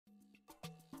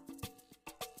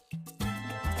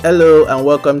Hello and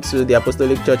welcome to the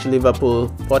Apostolic Church Liverpool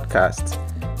podcast.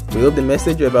 We hope the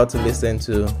message you're about to listen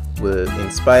to will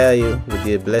inspire you, will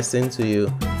be a blessing to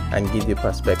you, and give you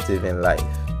perspective in life.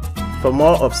 For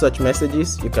more of such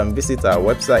messages, you can visit our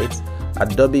website at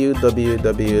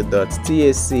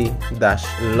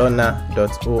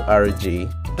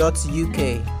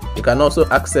www.tac-lona.org.uk. You can also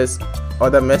access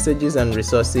other messages and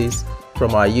resources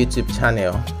from our YouTube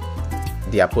channel,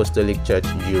 The Apostolic Church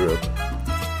Europe.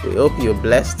 We hope you're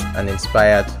blessed and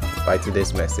inspired by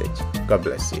today's message. God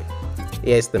bless you.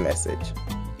 Here's the message.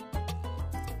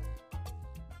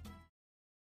 I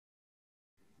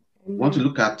want to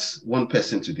look at one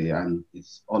person today, and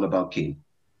it's all about Cain.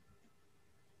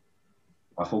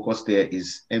 Our focus there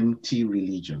is empty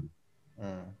religion.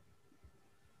 Now,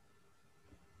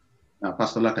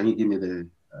 Pastor La, can you give me the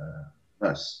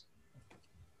verse?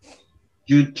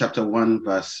 Jude chapter 1,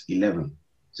 verse 11.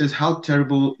 Says, how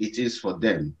terrible it is for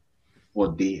them, for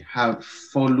they have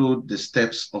followed the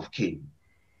steps of Cain.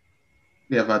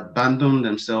 They have abandoned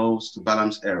themselves to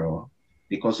Balaam's error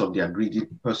because of their greedy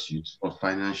pursuit of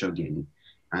financial gain.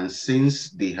 And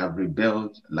since they have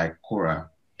rebelled like Korah,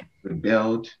 they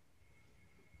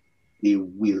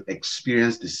will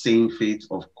experience the same fate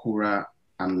of Korah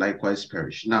and likewise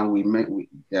perish. Now,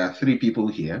 there are three people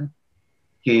here,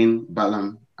 Cain,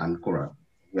 Balaam, and Korah.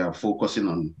 We are focusing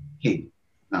on Cain.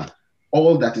 Now,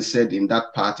 all that is said in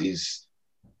that part is,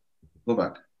 go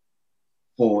back,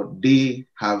 for they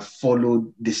have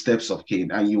followed the steps of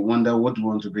Cain. And you wonder what you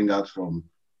want to bring out from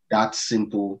that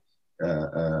simple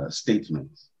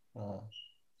statement.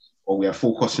 Or we are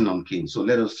focusing on Cain. So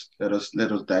let us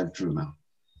dive through now.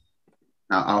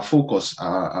 Now, our focus,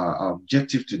 our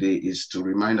objective today is to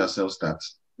remind ourselves that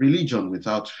religion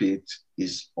without faith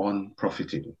is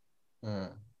unprofitable.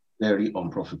 Very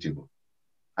unprofitable.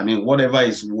 I mean, whatever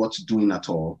is worth doing at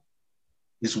all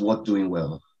is worth doing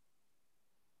well.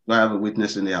 Do I have a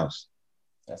witness in the house?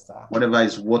 Yes, sir. Whatever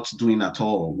is worth doing at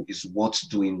all is worth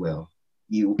doing well.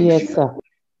 Yes, sir.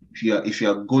 If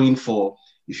you are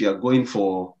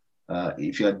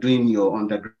doing your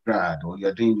undergrad, or you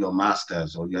are doing your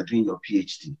master's, or you are doing your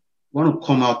PhD, you want to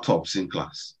come out tops in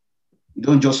class. You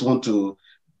don't just want to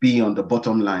be on the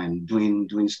bottom line doing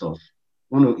stuff.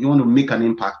 You want to make an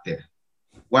impact there.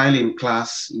 While in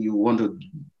class, you want to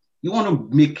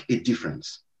make a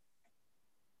difference.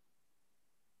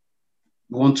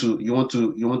 You want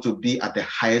to be at the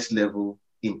highest level,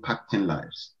 impacting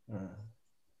lives.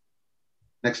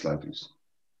 Next slide, please.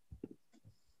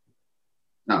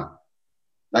 Now,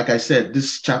 like I said,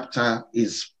 this chapter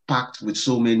is packed with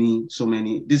so many.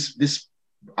 This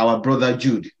our brother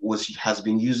Jude has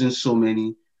been using so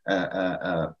many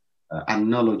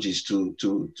analogies to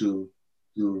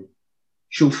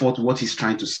show forth what he's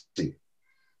trying to say.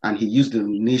 And he used the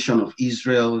nation of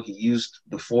Israel, he used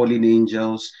the fallen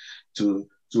angels to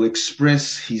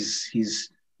express his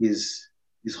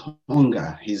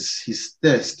hunger, his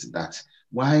thirst, that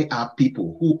why are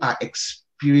people who are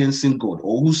experiencing God,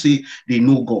 or who say they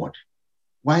know God,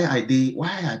 why are they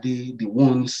the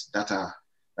ones that are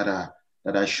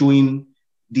showing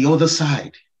the other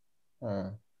side?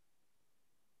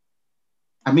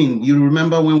 I mean, you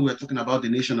remember when we were talking about the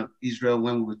nation of Israel,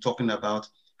 when we were talking about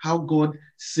how God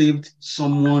saved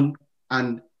someone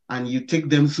and you take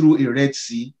them through a Red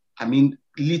Sea. I mean,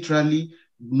 literally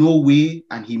no way,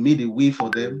 and he made a way for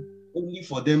them, only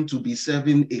for them to be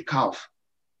serving a calf.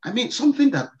 I mean, something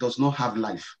that does not have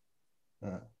life.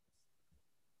 Now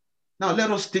let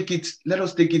us take it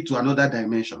to another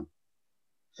dimension.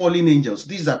 Fallen angels.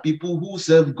 These are people who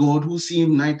serve God, who see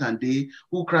him night and day,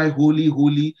 who cry, holy,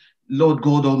 holy, Lord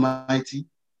God Almighty.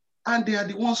 And they are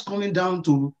the ones coming down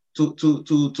to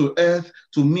earth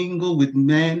to mingle with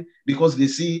men, because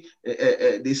they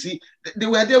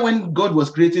were there when God was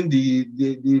creating the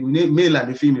male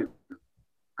and the female.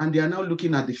 And they are now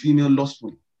looking at the female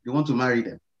lustfully. They want to marry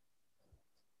them.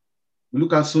 We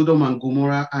look at Sodom and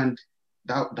Gomorrah, and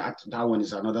that one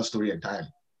is another story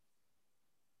entirely.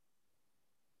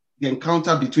 The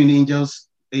encounter between Angel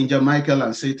Michael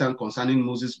and Satan concerning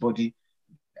Moses' body,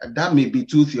 that may be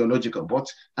too theological,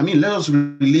 but I mean, let us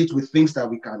relate with things that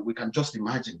we can just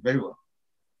imagine very well.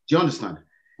 Do you understand?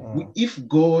 If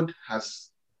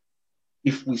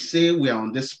we say we are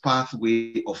on this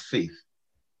pathway of faith,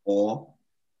 or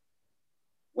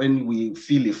when we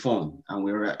fill a form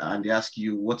and they ask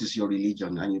you, what is your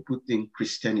religion? And you put in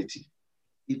Christianity.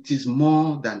 It is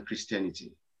more than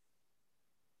Christianity.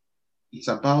 It's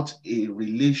about a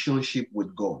relationship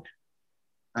with God.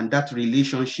 And that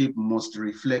relationship must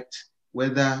reflect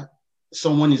whether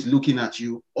someone is looking at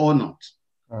you or not.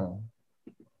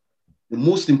 The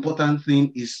most important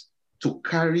thing is to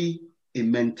carry a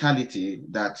mentality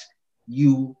that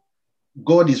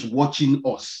God is watching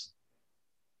us,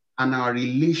 and our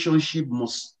relationship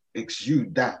must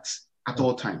exude that at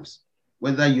all times,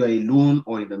 whether you are alone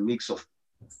or in the mix of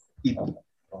people.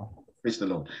 Praise the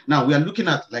Lord. Now we are looking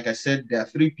at, like I said, there are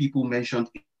three people mentioned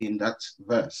in that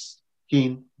verse: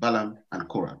 Cain, Balaam, and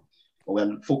Korah. But we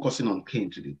are focusing on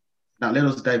Cain today. Now let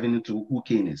us dive into who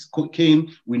Cain is.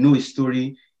 Cain, we know his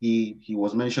story. He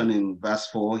was mentioned in verse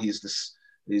 4. He's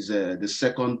the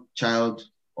second child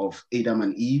of Adam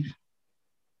and Eve.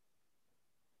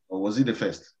 Or was he the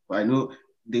first? But I know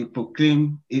they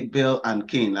proclaim Abel and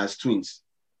Cain as twins.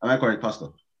 Am I correct, Pastor?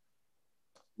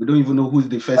 We don't even know who's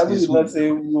the first. I will not say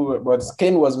who, but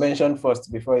Cain was mentioned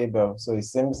first before Abel, so it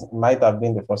seems it might have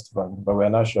been the first one, but we're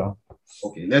not sure.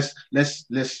 Okay, let's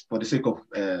for the sake of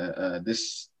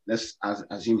this, let's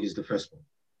assume he's the firstborn.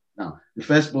 Now, the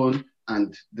firstborn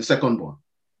and the secondborn,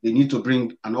 they need to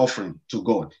bring an offering to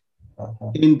God.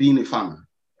 Cain being a farmer,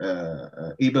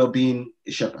 Abel being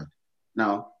a shepherd.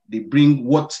 Now they bring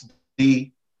what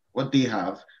they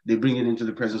have, they bring it into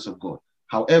the presence of God.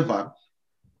 However,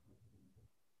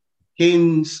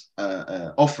 Cain's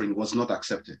offering was not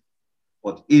accepted,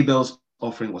 but Abel's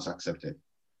offering was accepted.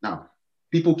 Now,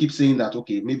 people keep saying that,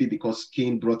 okay, maybe because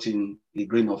Cain brought in a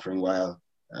grain offering while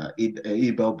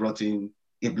Abel brought in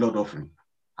a blood offering.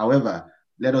 However,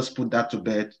 let us put that to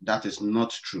bed. That is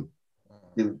not true.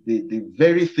 The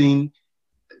very thing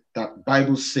that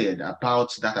Bible said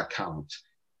about that account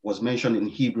was mentioned in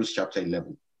Hebrews chapter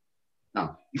 11.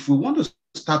 Now, if we want to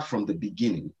start from the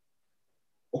beginning,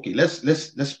 okay, let's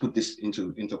put this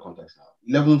into context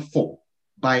now. 11:4.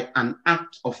 By an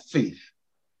act of faith,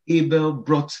 Abel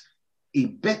brought a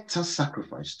better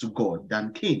sacrifice to God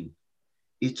than Cain.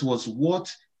 It was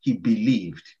what he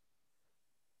believed.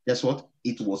 Guess what?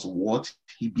 It was what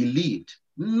he believed,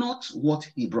 not what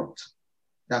he brought,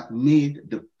 that made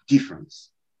the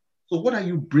difference. So what are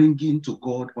you bringing to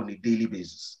God on a daily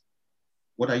basis?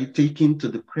 What are you taking to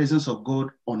the presence of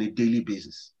God on a daily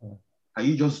basis? Are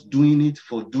you just doing it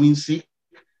for doing sake,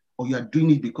 or you are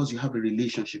doing it because you have a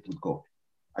relationship with God?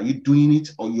 Are you doing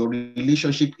it, or your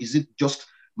relationship, is it just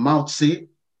mouth say,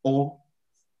 or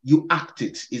you act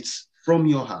it? It's from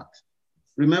your heart.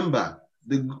 Remember,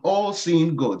 the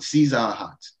all-seeing God sees our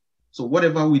heart. So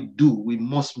whatever we do, we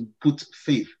must put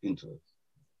faith into it.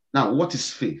 Now, what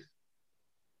is faith?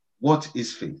 What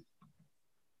is faith?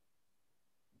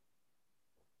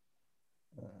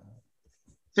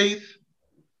 Faith,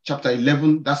 chapter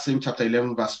 11, that same chapter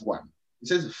 11, verse 1. It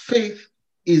says, faith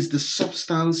is the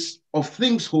substance of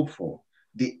things hoped for,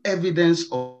 the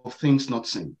evidence of things not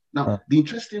seen. Now, the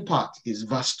interesting part is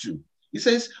verse 2. It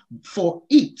says, for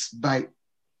by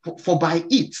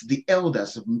it the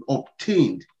elders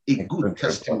obtained a good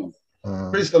testimony.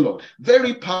 Praise the Lord.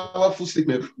 Very powerful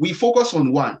statement. We focus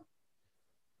on one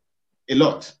a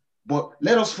lot, but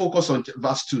let us focus on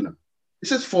verse 2 now. It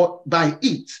says, for by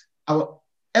it our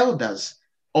elders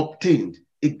obtained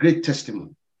a great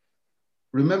testimony.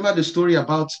 Remember the story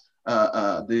about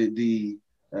how do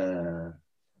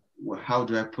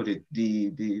I put it?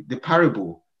 The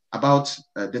parable about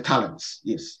the talents.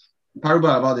 Yes, the parable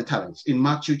about the talents in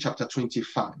Matthew chapter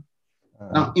 25.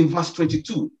 Now in verse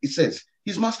 22, it says,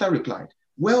 his master replied,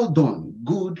 well done,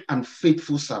 good and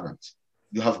faithful servant.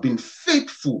 You have been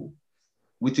faithful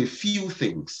with a few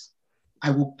things.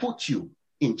 I will put you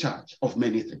in charge of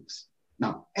many things.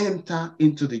 Now enter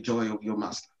into the joy of your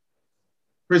master.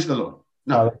 Praise the Lord.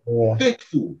 Now,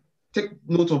 faithful, take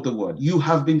note of the word. You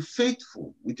have been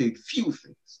faithful with a few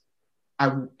things. I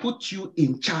will put you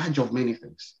in charge of many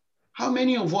things. How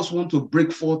many of us want to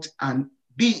break forth and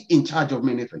be in charge of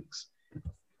many things?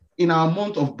 In our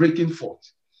month of breaking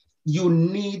forth, you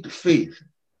need faith.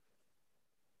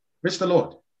 Praise the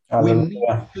Lord. We need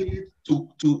faith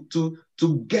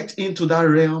to get into that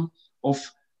realm of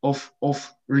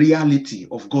reality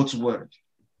of God's word.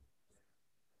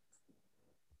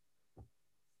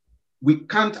 We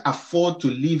can't afford to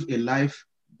live a life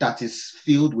that is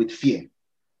filled with fear.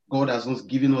 God has not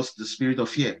given us the spirit of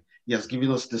fear. He has given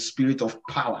us the spirit of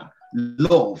power,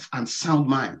 love, and sound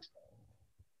mind.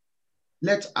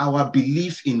 Let our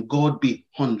belief in God be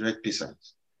 100%.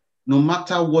 No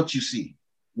matter what you see,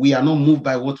 we are not moved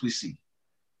by what we see.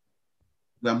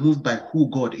 We are moved by who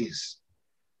God is.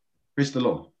 Praise the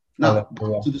Lord. Now,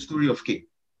 back to the story of Cain.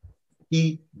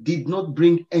 He did not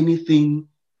bring anything.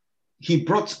 He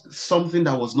brought something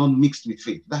that was not mixed with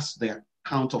faith. That's the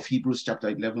account of Hebrews chapter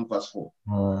 11, verse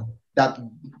 4.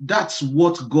 That's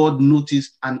what God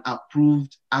noticed and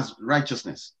approved as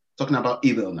righteousness. Talking about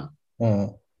Abel now.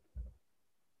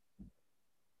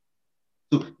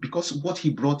 So because what he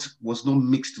brought was not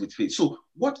mixed with faith. So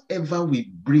whatever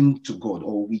we bring to God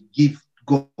or we give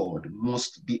God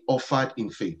must be offered in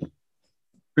faith.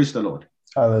 Praise the Lord.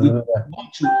 Hallelujah.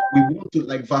 We want to,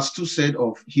 like verse 2 said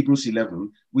of Hebrews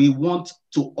 11, we want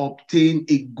to obtain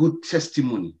a good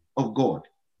testimony of God.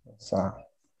 Sir.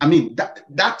 I mean,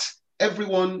 that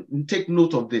everyone take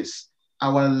note of this.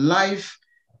 Our life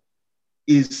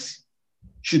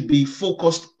should be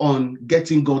focused on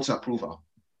getting God's approval,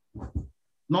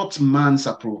 not man's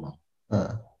approval.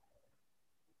 And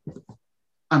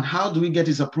how do we get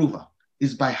his approval?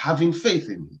 Is by having faith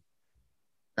in him,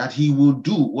 that he will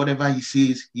do whatever he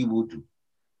says he will do.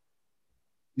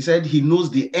 He said he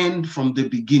knows the end from the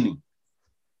beginning.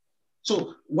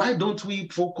 So why don't we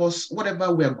focus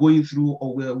whatever we are going through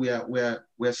or we're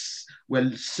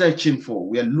searching for,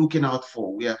 we are looking out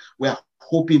for, we are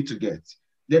hoping to get.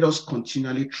 Let us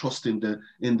continually trust in the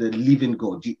living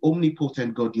God, the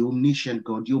omnipotent God, the omniscient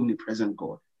God, the omnipresent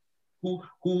God,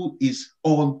 who is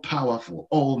all powerful,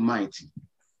 almighty.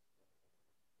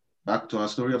 Back to our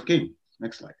story of Cain.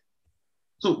 Next slide.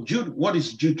 So Jude, what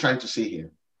is Jude trying to say here?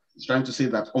 He's trying to say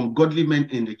that ungodly men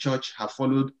in the church have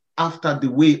followed after the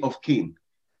way of Cain.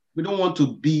 We don't want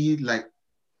to be like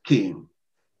Cain,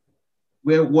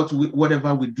 where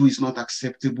whatever we do is not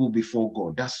acceptable before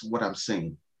God. That's what I'm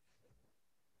saying.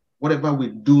 Whatever we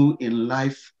do in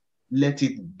life, let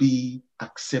it be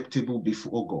acceptable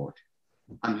before God.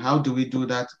 And how do we do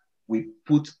that? We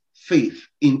put faith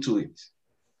into it.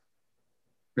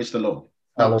 Praise the Lord.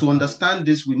 Now, to understand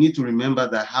this, we need to remember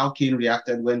that how Cain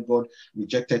reacted when God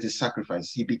rejected his sacrifice.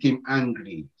 He became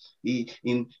angry.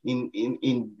 In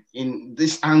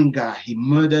this anger, he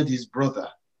murdered his brother.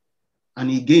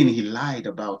 And again, he lied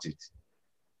about it.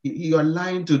 You are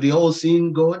lying to the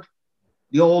all-seeing God,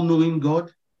 the all-knowing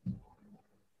God.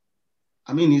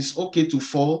 I mean, it's okay to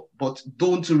fall, but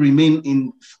don't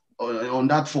remain on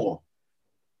that fall.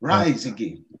 Rise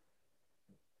again.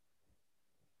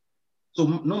 So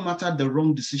no matter the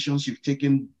wrong decisions you've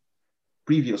taken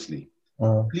previously,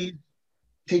 please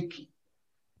take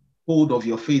hold of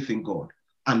your faith in God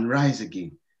and rise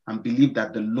again and believe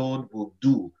that the Lord will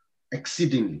do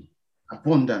exceedingly,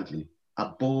 abundantly,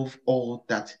 above all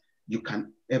that you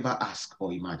can ever ask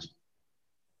or imagine.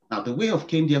 Now, the way of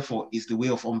Cain, therefore, is the way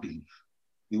of unbelief,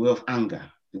 the way of anger,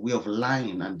 the way of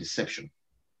lying and deception.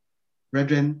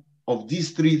 Brethren, of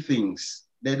these three things,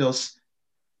 let us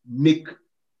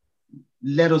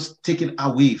take it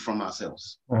away from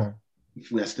ourselves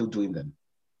if we are still doing them.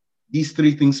 These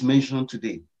three things mentioned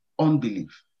today,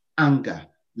 unbelief, anger,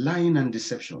 lying, and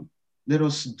deception, let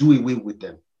us do away with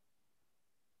them.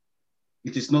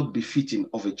 It is not befitting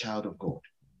of a child of God.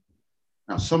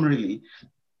 Now, summarily,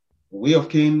 the way of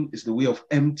Cain is the way of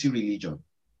empty religion.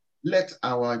 Let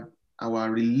our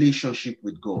relationship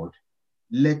with God,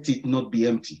 let it not be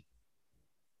empty.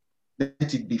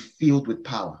 Let it be filled with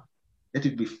power. Let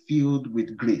it be filled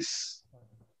with grace.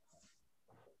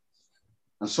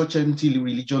 And such empty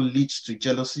religion leads to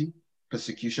jealousy,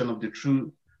 persecution of the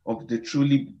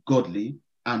truly godly,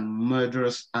 and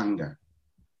murderous anger.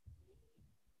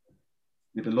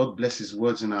 May the Lord bless his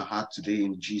words in our heart today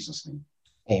in Jesus' name.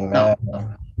 Amen. Now,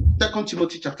 2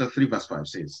 Timothy chapter 3, verse 5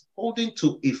 says, holding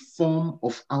to a form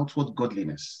of outward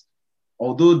godliness,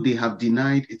 although they have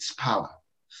denied its power,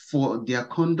 for their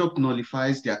conduct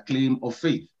nullifies their claim of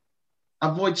faith.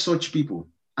 Avoid such people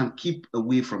and keep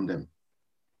away from them.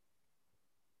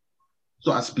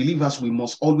 So as believers, we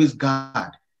must always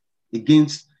guard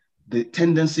against the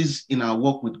tendencies in our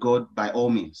walk with God by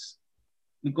all means.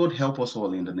 May God help us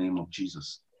all in the name of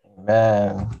Jesus.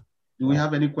 Amen. Do we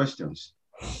have any questions?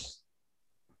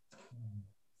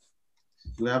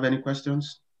 Do we have any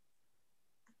questions?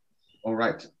 All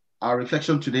right. Our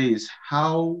reflection today is,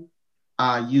 how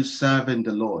are you serving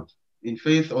the Lord? In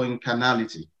faith or in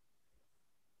carnality?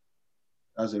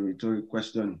 That's a rhetorical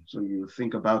question, so you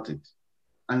think about it.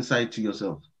 Answer it to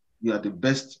yourself. You are the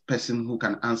best person who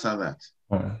can answer that.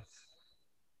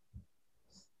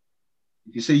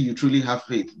 If you say you truly have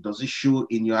faith, does it show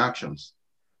in your actions?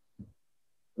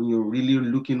 When you're really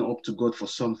looking up to God for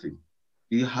something,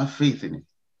 do you have faith in it?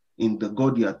 In the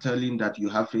God you are telling that you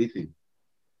have faith in?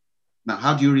 Now,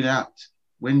 how do you react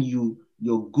when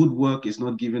your good work is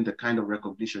not given the kind of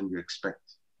recognition you expect?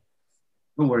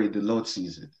 Don't worry, the Lord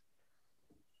sees it.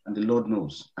 And the Lord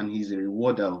knows. And he's a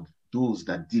rewarder of those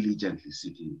that diligently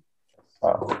seek him.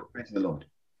 Praise the Lord.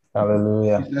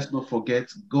 Hallelujah. Let's not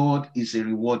forget, God is a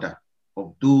rewarder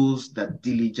of those that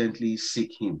diligently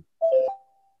seek him.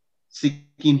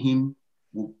 Seeking him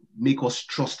will make us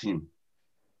trust him.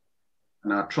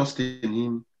 And our trust in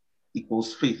him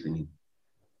equals faith in him.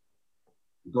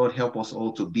 God help us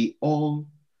all to be all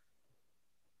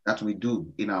that we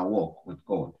do in our walk with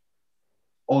God,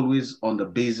 always on the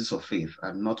basis of faith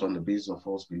and not on the basis of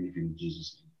false belief in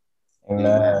Jesus' name.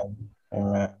 Amen.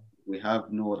 Amen. We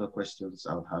have no other questions.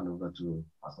 I'll hand over to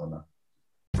Pastor.